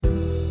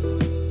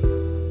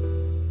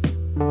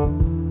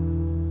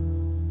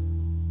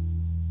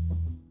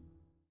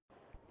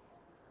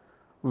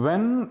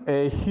When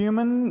a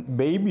human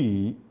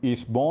baby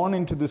is born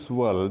into this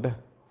world,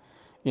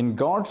 in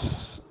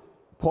God's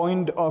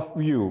point of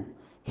view,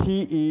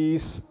 he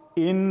is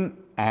in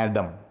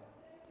Adam.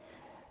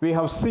 We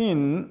have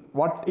seen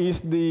what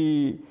is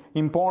the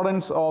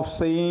importance of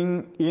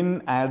saying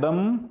in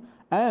Adam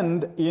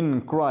and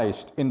in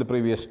Christ in the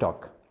previous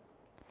talk.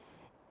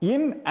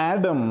 In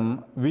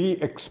Adam, we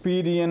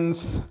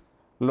experience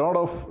a lot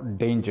of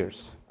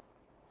dangers.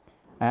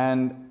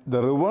 And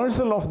the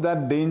reversal of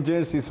that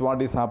dangers is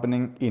what is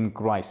happening in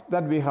Christ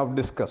that we have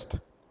discussed.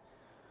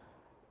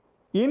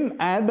 In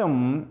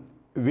Adam,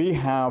 we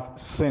have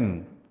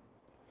sin.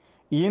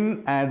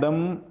 In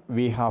Adam,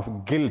 we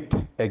have guilt,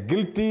 a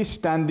guilty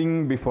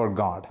standing before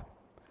God.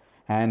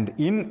 And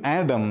in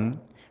Adam,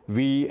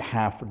 we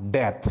have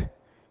death,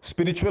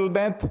 spiritual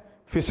death,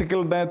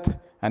 physical death,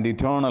 and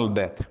eternal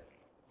death.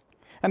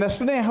 And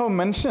yesterday I have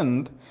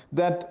mentioned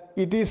that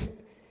it is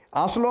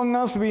as long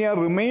as we are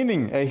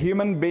remaining a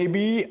human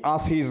baby,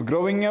 as he is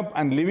growing up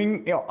and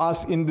living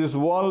us in this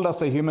world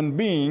as a human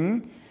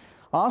being,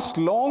 as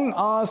long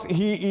as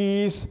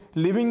he is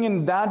living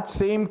in that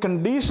same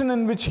condition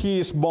in which he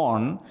is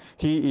born,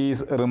 he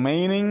is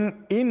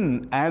remaining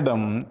in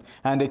Adam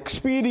and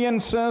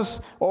experiences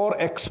or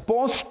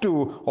exposed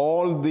to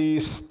all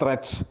these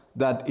threats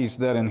that is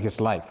there in his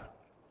life.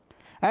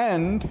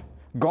 And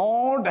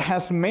God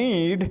has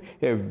made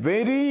a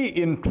very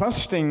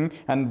interesting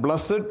and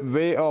blessed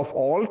way of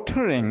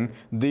altering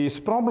these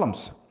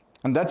problems.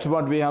 And that's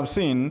what we have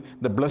seen,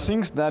 the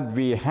blessings that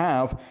we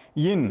have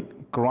in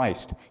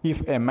Christ.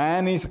 If a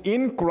man is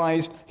in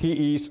Christ,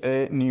 he is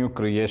a new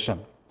creation.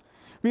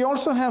 We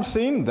also have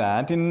seen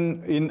that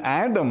in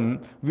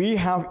Adam, we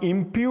have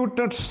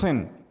imputed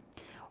sin.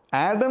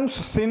 Adam's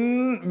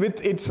sin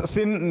with its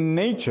sin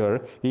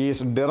nature is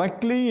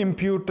directly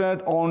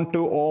imputed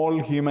onto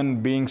all human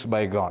beings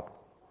by God.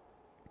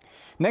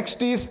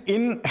 Next is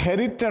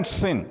inherited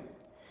sin.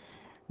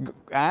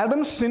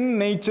 Adam's sin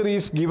nature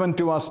is given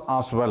to us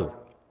as well.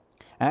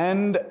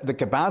 And the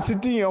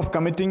capacity of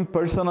committing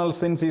personal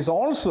sins is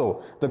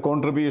also the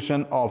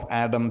contribution of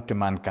Adam to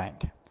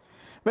mankind.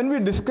 When we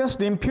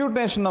discussed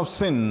imputation of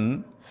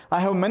sin, I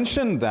have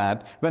mentioned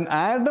that when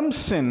Adam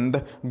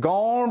sinned,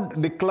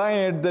 God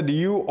declared that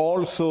you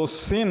also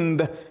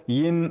sinned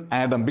in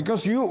Adam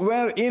because you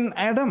were in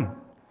Adam.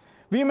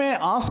 We may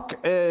ask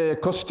a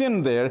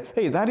question there,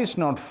 hey, that is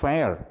not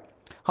fair.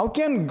 How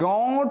can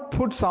God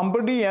put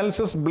somebody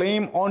else's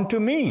blame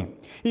onto me?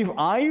 If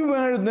I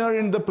were there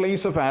in the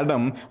place of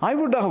Adam, I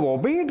would have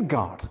obeyed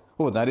God.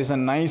 Oh, that is a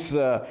nice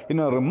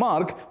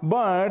remark,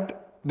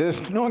 but there is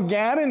no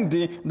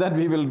guarantee that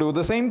we will do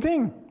the same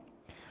thing.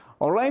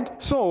 All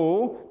right,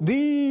 so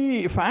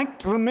the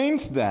fact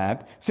remains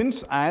that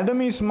since Adam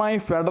is my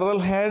federal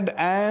head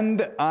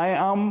and I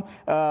am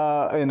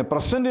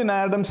present in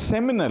Adam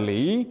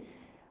seminally,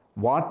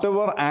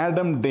 whatever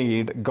Adam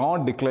did,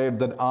 God declared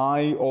that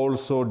I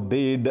also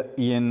did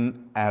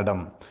in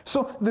Adam.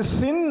 So the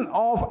sin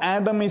of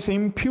Adam is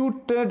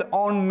imputed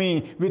on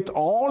me with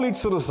all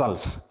its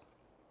results.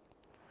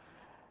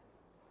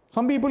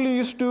 Some people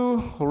used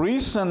to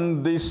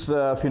reason this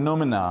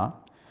phenomena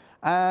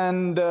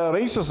and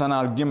raises an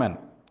argument,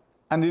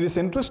 and it is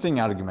an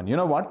interesting argument. You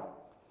know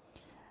what?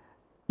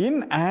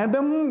 In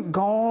Adam,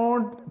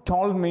 God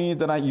told me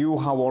that you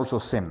have also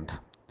sinned,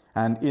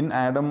 and in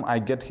Adam I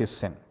get his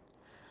sin.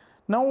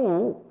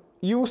 Now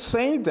you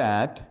say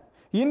that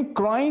in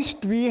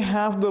Christ we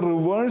have the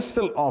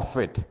reversal of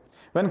it.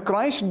 When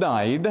Christ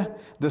died,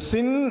 the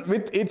sin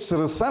with its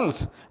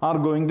results are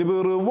going to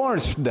be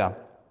reversed.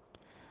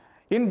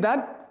 In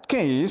that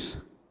case,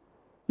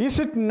 is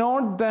it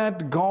not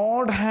that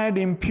God had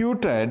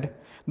imputed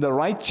the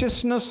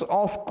righteousness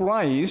of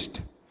Christ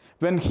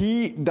when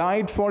he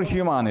died for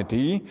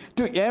humanity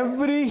to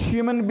every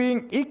human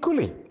being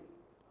equally?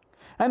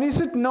 And is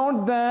it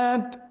not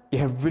that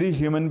every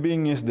human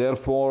being is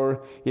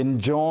therefore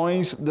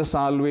enjoys the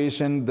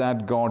salvation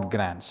that God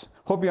grants?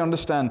 Hope you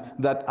understand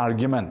that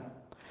argument.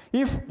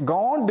 If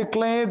God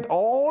declared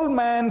all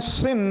man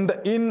sinned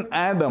in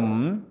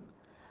Adam,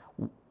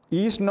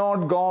 is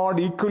not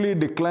God equally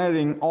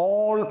declaring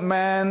all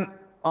men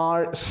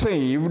are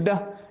saved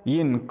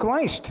in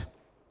Christ?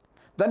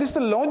 That is the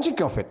logic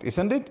of it,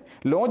 isn't it?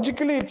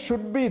 Logically, it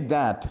should be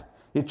that.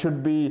 It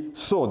should be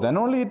so. Then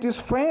only it is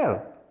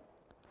fair.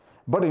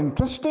 But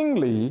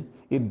interestingly,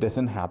 it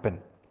doesn't happen.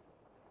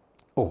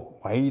 Oh,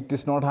 why it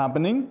is not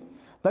happening?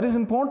 That is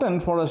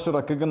important for us to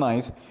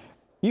recognize.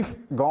 If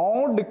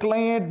God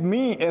declared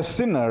me a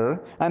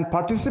sinner and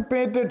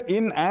participated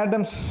in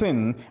Adam's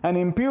sin and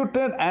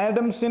imputed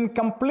Adam's sin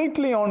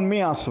completely on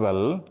me as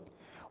well,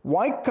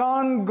 why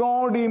can't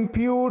God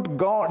impute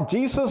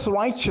Jesus'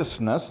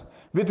 righteousness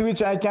with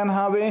which I can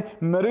have a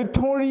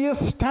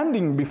meritorious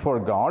standing before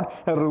God,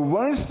 a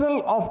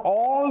reversal of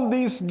all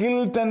this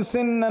guilt and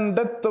sin and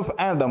death of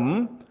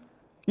Adam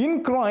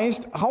in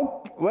Christ?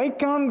 Why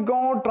can't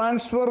God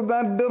transfer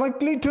that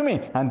directly to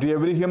me and to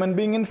every human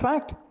being in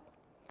fact?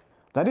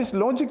 That is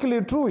logically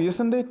true,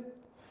 isn't it?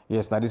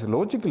 Yes, that is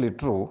logically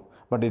true,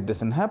 but it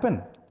doesn't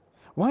happen.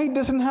 Why it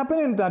doesn't happen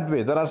in that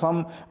way? There are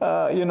some,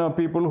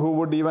 people who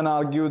would even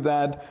argue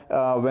that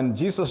when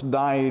Jesus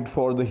died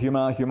for the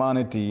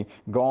humanity,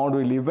 God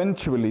will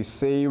eventually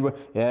save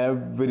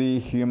every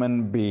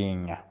human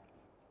being.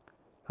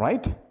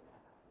 Right?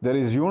 There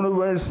is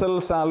universal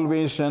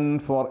salvation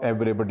for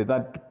everybody.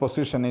 That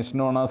position is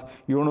known as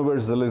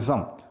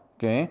universalism.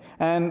 Okay,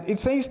 and it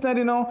says that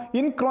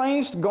in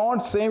Christ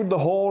God saved the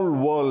whole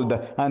world,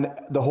 and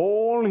the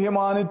whole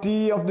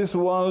humanity of this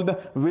world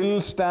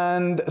will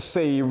stand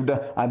saved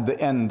at the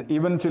end.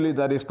 Eventually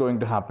that is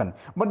going to happen.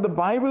 But the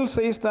Bible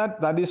says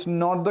that that is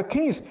not the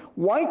case.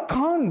 Why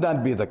can't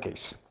that be the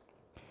case?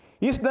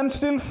 Is then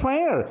still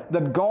fair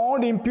that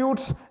God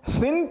imputes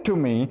sin to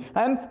me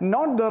and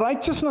not the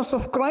righteousness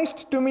of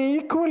Christ to me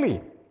equally?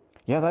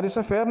 Yeah, that is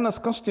a fairness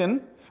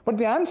question, but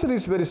the answer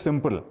is very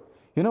simple.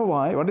 You know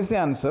why? What is the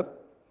answer?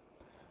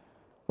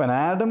 When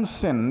Adam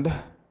sinned,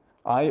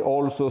 I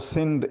also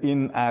sinned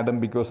in Adam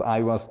because I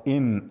was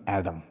in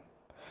Adam.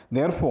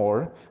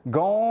 Therefore,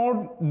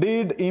 God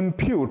did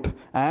impute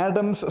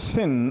Adam's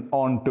sin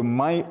onto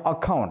my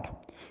account.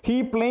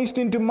 He placed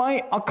into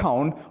my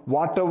account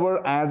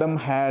whatever Adam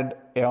had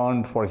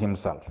earned for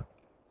himself.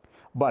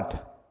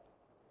 But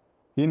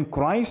in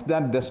Christ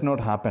that does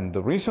not happen.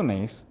 The reason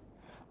is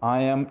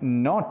I am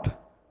not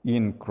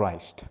in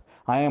Christ.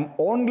 I am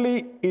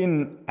only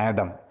in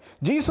Adam.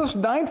 Jesus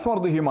died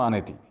for the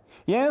humanity.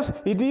 Yes,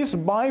 it is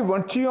by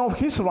virtue of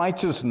his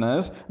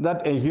righteousness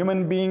that a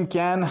human being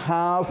can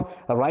have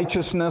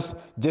righteousness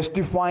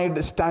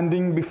justified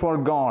standing before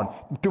God,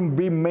 to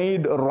be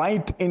made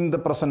right in the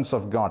presence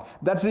of God.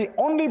 That's the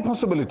only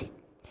possibility.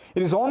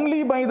 It is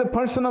only by the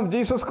person of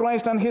Jesus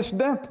Christ and his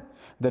death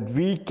that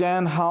we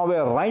can have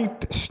a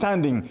right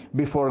standing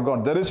before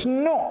God. There is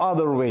no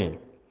other way.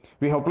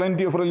 We have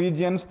plenty of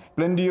religions,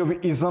 plenty of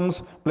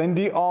isms,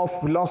 plenty of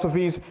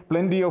philosophies,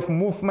 plenty of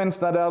movements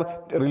that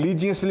are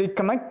religiously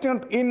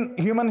connected in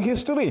human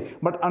history.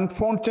 But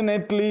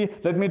unfortunately,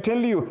 let me tell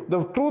you,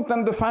 the truth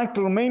and the fact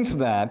remains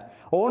that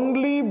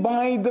only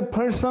by the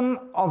person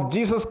of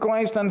Jesus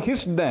Christ and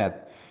his death,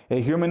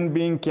 a human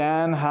being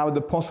can have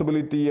the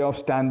possibility of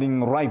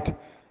standing right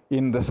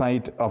in the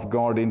sight of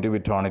God into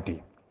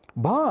eternity.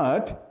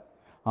 But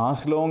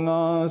as long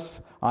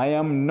as I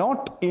am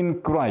not in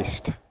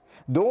Christ,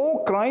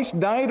 though Christ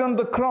died on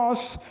the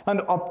cross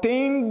and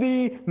obtained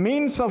the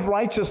means of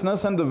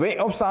righteousness and the way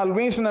of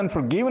salvation and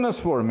forgiveness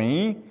for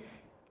me,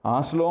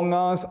 as long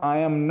as I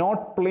am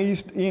not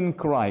placed in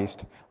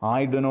Christ,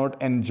 I do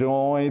not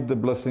enjoy the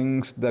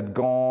blessings that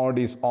God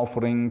is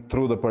offering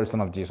through the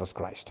person of Jesus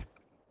Christ.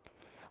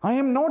 I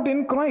am not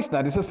in Christ.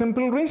 That is a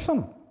simple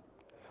reason.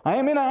 I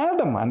am in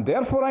Adam, and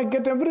therefore I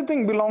get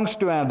everything belongs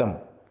to Adam.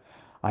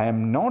 I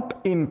am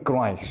not in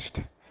Christ.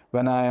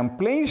 When I am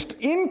placed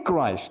in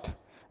Christ,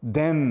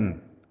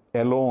 then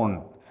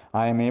alone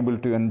I am able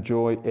to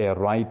enjoy a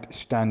right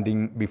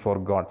standing before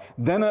God.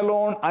 Then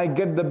alone I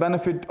get the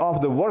benefit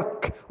of the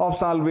work of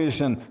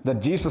salvation that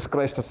Jesus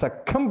Christ has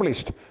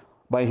accomplished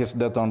by his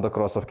death on the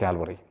cross of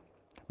Calvary.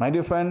 My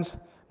dear friends,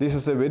 this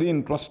is a very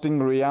interesting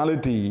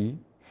reality,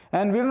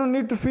 and we don't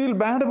need to feel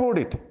bad about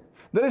it.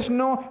 There is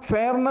no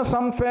fairness,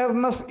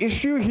 unfairness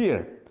issue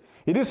here.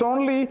 It is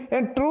only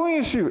a true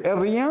issue, a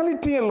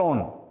reality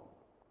alone.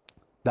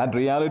 That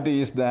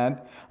reality is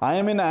that I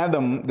am in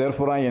Adam,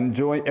 therefore I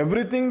enjoy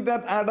everything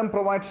that Adam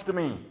provides to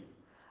me.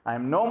 I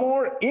am no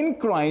more in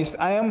Christ,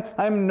 I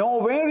am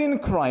nowhere in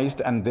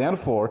Christ, and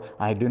therefore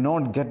I do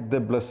not get the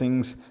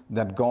blessings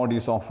that God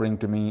is offering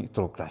to me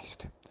through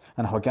Christ.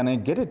 And how can I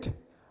get it?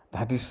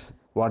 That is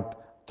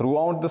what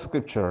throughout the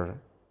scripture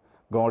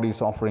God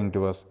is offering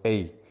to us.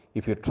 Hey,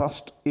 if you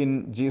trust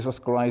in Jesus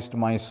Christ,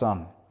 my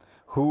Son,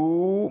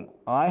 who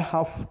I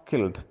have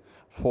killed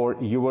for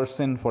your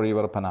sin, for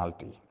your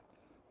penalty.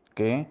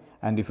 Okay,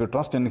 and if you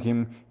trust in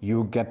him,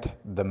 you get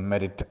the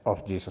merit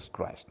of Jesus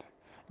Christ.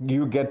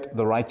 You get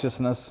the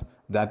righteousness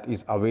that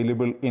is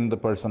available in the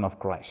person of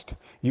Christ.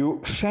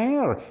 You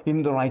share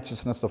in the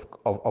righteousness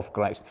of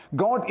Christ.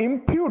 God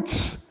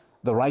imputes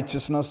the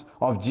righteousness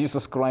of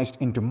Jesus Christ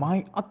into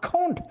my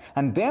account,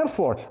 and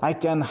therefore I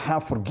can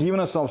have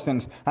forgiveness of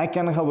sins, I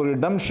can have a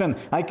redemption,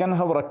 I can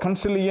have a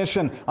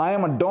reconciliation. I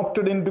am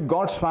adopted into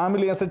God's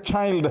family as a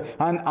child,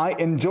 and I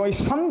enjoy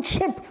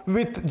sonship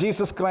with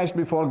Jesus Christ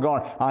before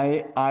God.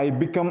 I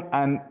become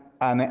an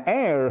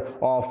heir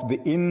of the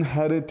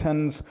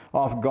inheritance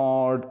of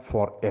God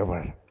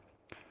forever.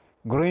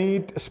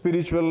 Great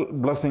spiritual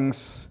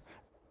blessings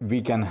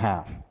we can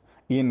have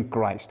in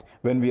Christ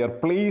when we are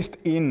placed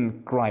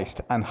in Christ.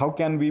 And how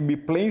can we be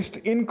placed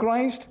in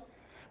Christ?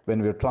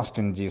 When we trust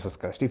in Jesus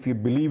Christ. If you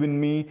believe in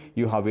me,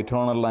 you have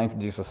eternal life,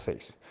 Jesus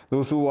says.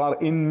 Those who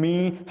are in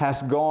me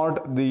has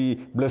got the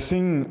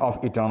blessing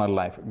of eternal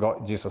life,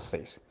 God, Jesus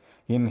says.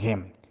 In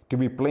him, to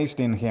be placed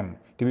in him,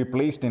 to be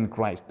placed in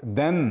Christ,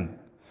 then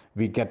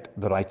we get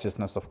the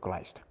righteousness of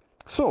Christ.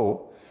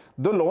 So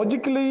Though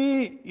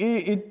logically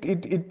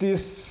it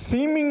is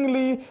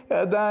seemingly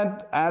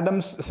that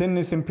Adam's sin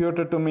is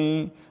imputed to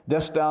me,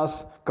 just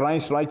as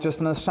Christ's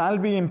righteousness shall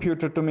be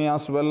imputed to me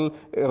as well,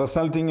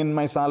 resulting in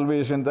my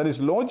salvation. That is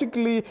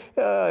logically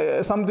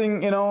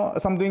something,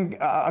 something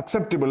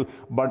acceptable,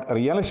 but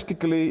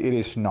realistically it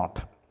is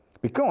not.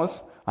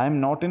 Because I am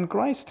not in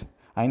Christ.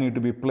 I need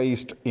to be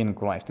placed in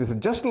Christ. This is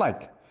just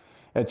like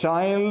a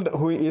child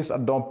who is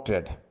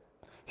adopted.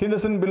 He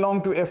doesn't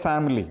belong to a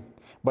family.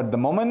 But the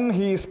moment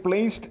he is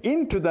placed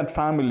into that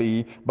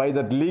family by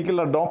that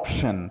legal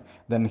adoption,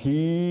 then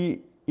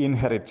he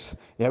inherits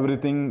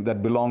everything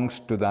that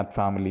belongs to that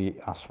family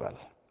as well.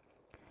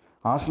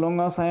 As long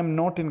as I am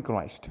not in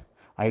Christ,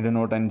 I do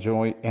not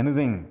enjoy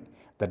anything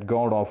that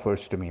God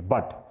offers to me.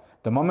 But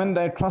the moment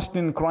I trust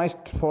in Christ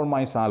for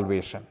my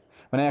salvation,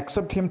 when I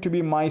accept Him to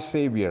be my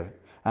Savior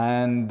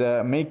and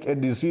make a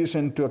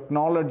decision to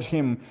acknowledge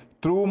Him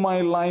through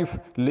my life,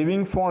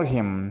 living for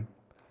Him,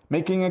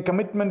 making a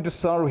commitment to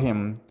serve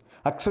Him,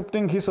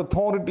 accepting His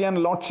authority and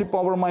lordship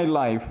over my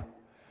life,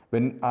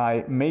 when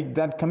I make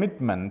that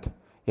commitment,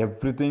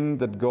 everything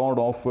that God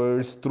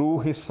offers through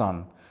His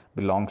Son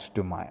belongs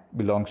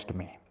to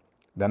me.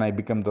 Then I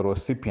become the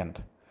recipient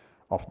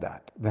of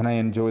that. Then I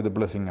enjoy the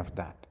blessing of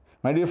that.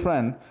 My dear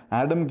friend,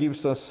 Adam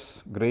gives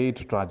us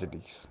great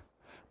tragedies,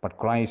 but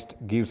Christ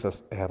gives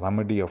us a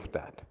remedy of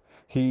that.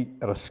 He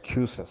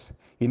rescues us.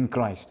 In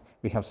Christ,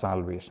 we have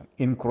salvation.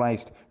 In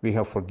Christ, we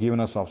have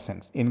forgiveness of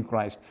sins. In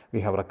Christ,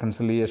 we have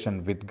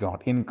reconciliation with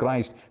God. In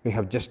Christ, we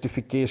have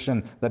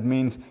justification. That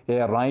means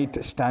a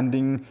right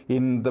standing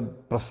in the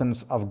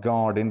presence of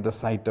God, in the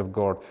sight of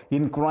God.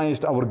 In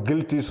Christ, our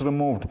guilt is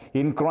removed.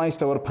 In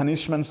Christ, our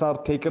punishments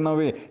are taken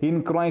away.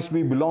 In Christ,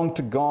 we belong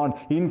to God.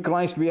 In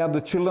Christ, we are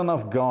the children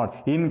of God.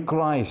 In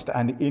Christ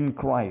and in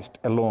Christ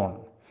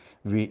alone,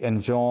 we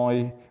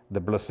enjoy the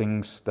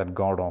blessings that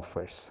God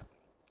offers.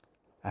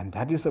 And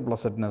that is the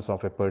blessedness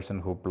of a person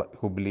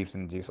who believes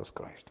in Jesus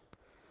Christ.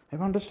 I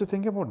want us to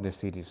think about this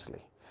seriously.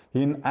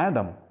 In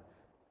Adam,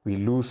 we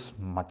lose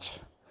much.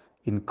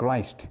 In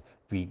Christ,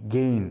 we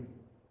gain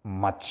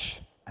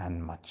much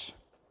and much.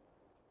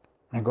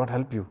 May God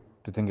help you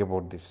to think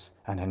about this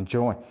and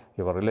enjoy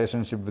your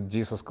relationship with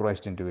Jesus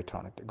Christ into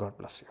eternity. God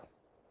bless you.